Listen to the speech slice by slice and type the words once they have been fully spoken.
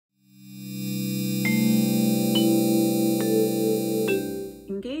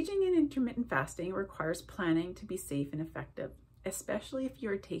fasting requires planning to be safe and effective, especially if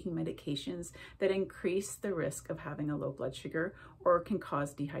you're taking medications that increase the risk of having a low blood sugar or can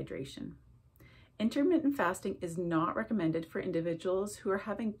cause dehydration. Intermittent fasting is not recommended for individuals who are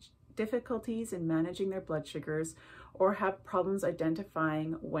having difficulties in managing their blood sugars or have problems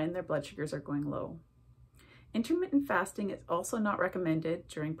identifying when their blood sugars are going low. Intermittent fasting is also not recommended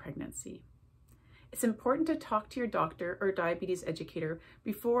during pregnancy. It's important to talk to your doctor or diabetes educator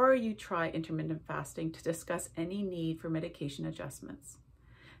before you try intermittent fasting to discuss any need for medication adjustments.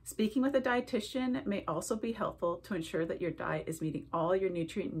 Speaking with a dietitian may also be helpful to ensure that your diet is meeting all your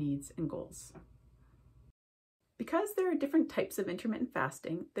nutrient needs and goals. Because there are different types of intermittent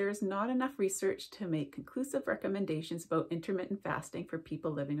fasting, there is not enough research to make conclusive recommendations about intermittent fasting for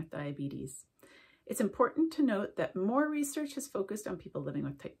people living with diabetes. It's important to note that more research is focused on people living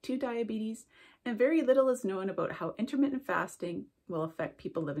with type 2 diabetes, and very little is known about how intermittent fasting will affect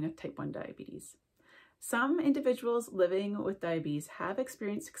people living with type 1 diabetes. Some individuals living with diabetes have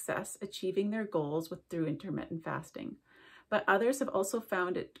experienced success achieving their goals through intermittent fasting, but others have also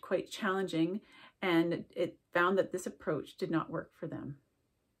found it quite challenging, and it found that this approach did not work for them.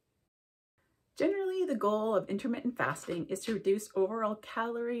 Generally, the goal of intermittent fasting is to reduce overall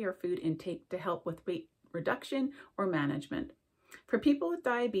calorie or food intake to help with weight reduction or management. For people with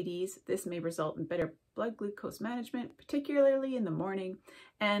diabetes, this may result in better blood glucose management, particularly in the morning,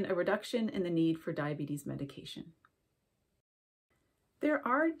 and a reduction in the need for diabetes medication. There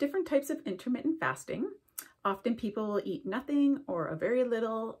are different types of intermittent fasting. Often people will eat nothing or a very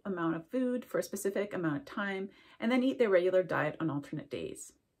little amount of food for a specific amount of time and then eat their regular diet on alternate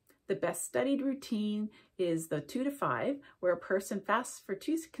days. The best studied routine is the 2 to 5, where a person fasts for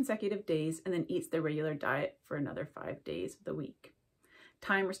 2 consecutive days and then eats their regular diet for another 5 days of the week.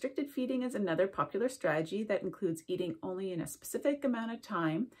 Time-restricted feeding is another popular strategy that includes eating only in a specific amount of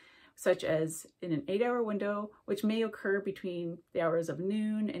time, such as in an 8-hour window, which may occur between the hours of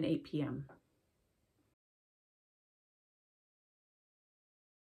noon and 8 p.m.